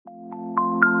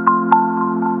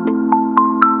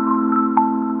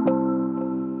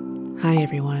Hi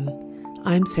everyone,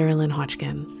 I'm Sarah Lynn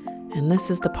Hodgkin, and this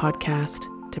is the podcast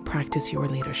to practice your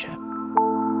leadership.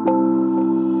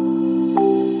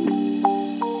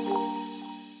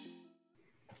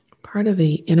 Part of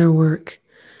the inner work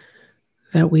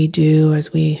that we do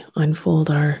as we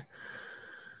unfold our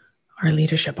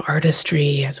leadership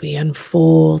artistry, as we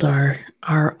unfold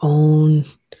our own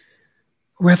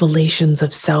revelations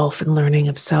of self and learning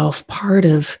of self, part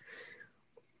of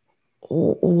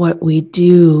what we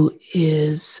do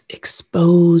is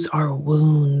expose our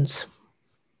wounds.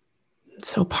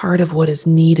 So part of what is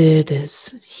needed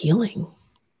is healing.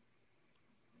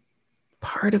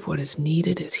 Part of what is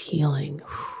needed is healing.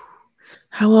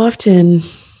 How often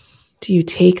do you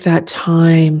take that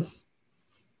time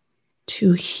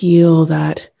to heal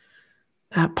that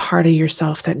part of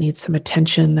yourself that needs some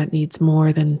attention, that needs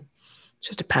more than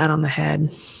just a pat on the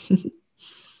head?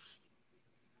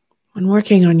 When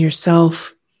working on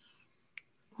yourself,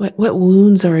 what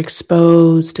wounds are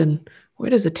exposed and where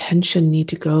does attention need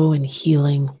to go in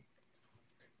healing?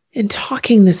 In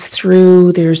talking this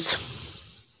through, there's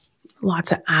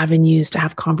lots of avenues to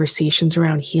have conversations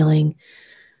around healing.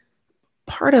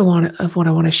 Part of what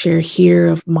I want to share here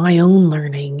of my own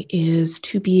learning is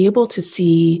to be able to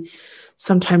see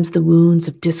sometimes the wounds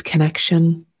of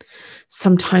disconnection,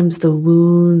 sometimes the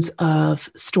wounds of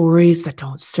stories that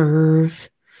don't serve.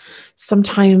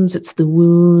 Sometimes it's the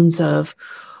wounds of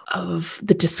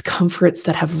the discomforts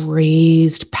that have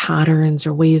raised patterns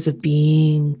or ways of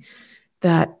being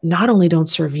that not only don't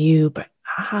serve you, but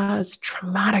has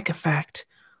traumatic effect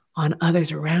on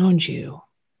others around you.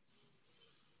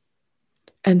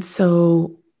 And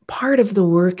so part of the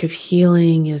work of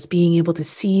healing is being able to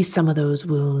see some of those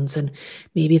wounds. And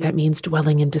maybe that means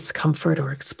dwelling in discomfort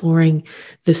or exploring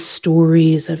the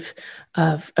stories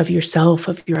of yourself,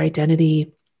 of your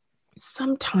identity.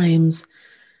 Sometimes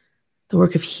the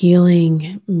work of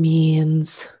healing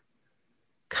means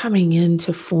coming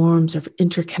into forms of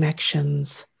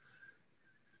interconnections.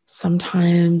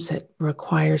 Sometimes it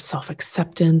requires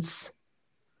self-acceptance,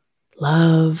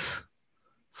 love,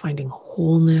 finding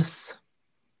wholeness.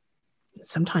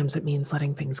 Sometimes it means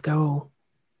letting things go,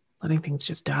 letting things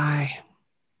just die.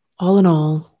 All in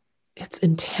all, it's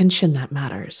intention that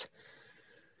matters.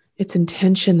 It's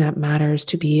intention that matters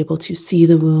to be able to see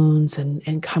the wounds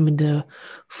and come into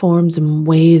forms and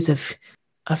ways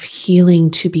of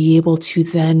healing, to be able to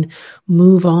then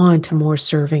move on to more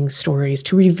serving stories,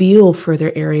 to reveal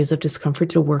further areas of discomfort,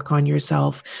 to work on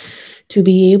yourself, to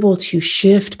be able to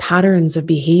shift patterns of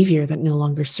behavior that no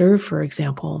longer serve, for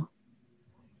example.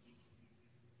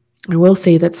 I will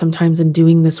say that sometimes in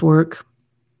doing this work,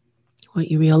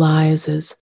 what you realize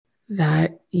is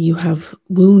that you have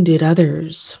wounded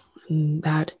others, and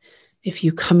that if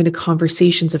you come into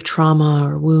conversations of trauma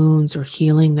or wounds or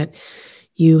healing, that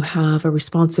you have a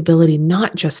responsibility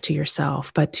not just to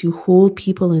yourself, but to hold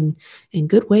people in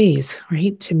good ways,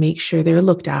 right? To make sure they're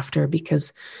looked after,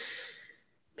 because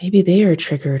maybe they are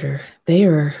triggered or they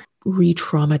are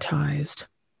re-traumatized.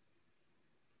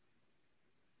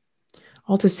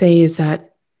 All to say is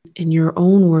that in your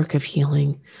own work of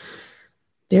healing,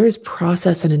 there is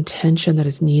process and intention that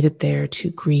is needed there to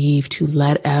grieve, to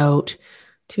let out,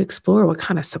 to explore what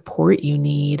kind of support you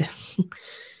need.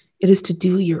 It is to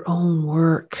do your own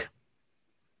work.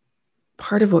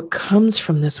 Part of what comes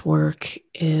from this work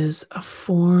is a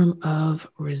form of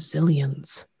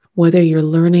resilience. Whether you're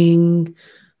learning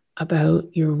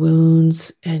about your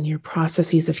wounds and your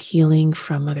processes of healing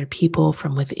from other people,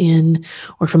 from within,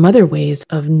 or from other ways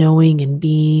of knowing and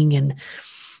being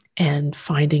and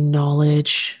finding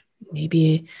knowledge,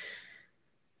 maybe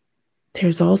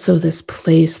there's also this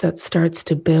place that starts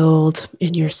to build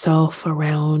in yourself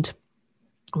around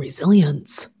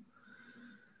resilience.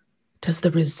 Does the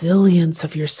resilience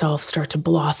of yourself start to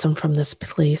blossom from this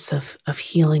place of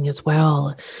healing as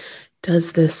well?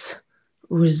 Does this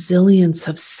resilience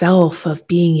of self, of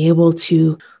being able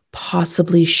to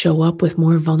possibly show up with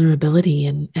more vulnerability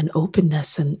and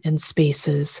openness and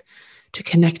spaces, to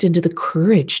connect into the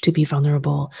courage to be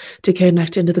vulnerable, to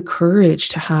connect into the courage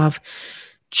to have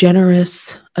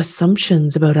generous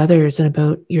assumptions about others and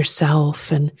about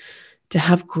yourself, and to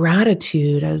have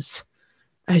gratitude as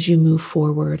you move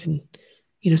forward. And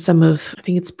I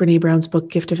think it's Brene Brown's book,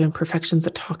 Gift of Imperfections,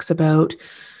 that talks about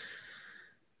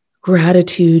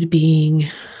gratitude being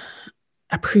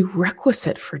a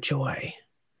prerequisite for joy.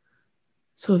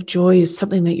 So if joy is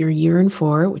something that you're yearning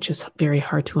for, which is very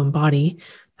hard to embody,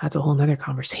 that's a whole nother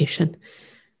conversation.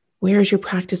 Where is your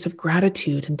practice of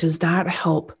gratitude? And does that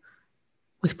help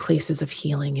with places of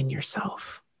healing in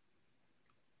yourself?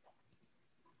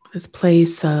 This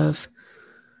place of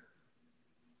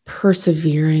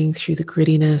persevering through the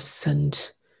grittiness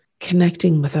and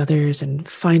connecting with others and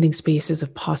finding spaces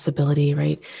of possibility,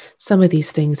 right? Some of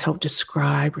these things help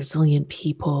describe resilient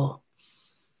people.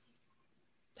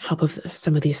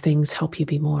 Some of these things help you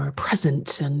be more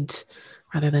present and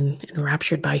rather than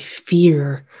enraptured by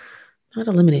fear, not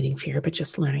eliminating fear, but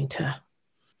just learning to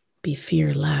be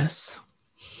fearless,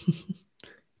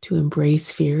 to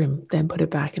embrace fear and then put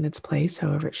it back in its place,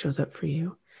 however it shows up for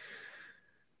you.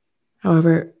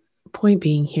 However, point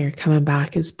being here, coming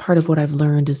back, is part of what I've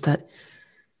learned is that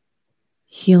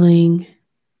healing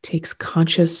takes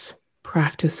conscious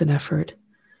practice and effort.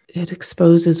 It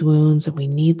exposes wounds, and we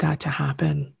need that to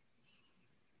happen.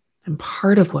 And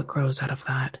part of what grows out of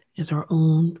that is our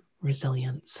own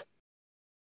resilience.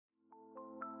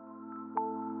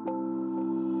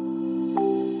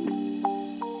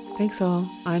 Thanks all.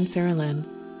 I'm Sarah Lynn.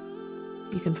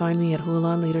 You can find me at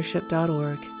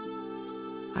hulanleadership.org.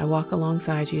 I walk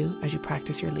alongside you as you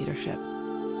practice your leadership.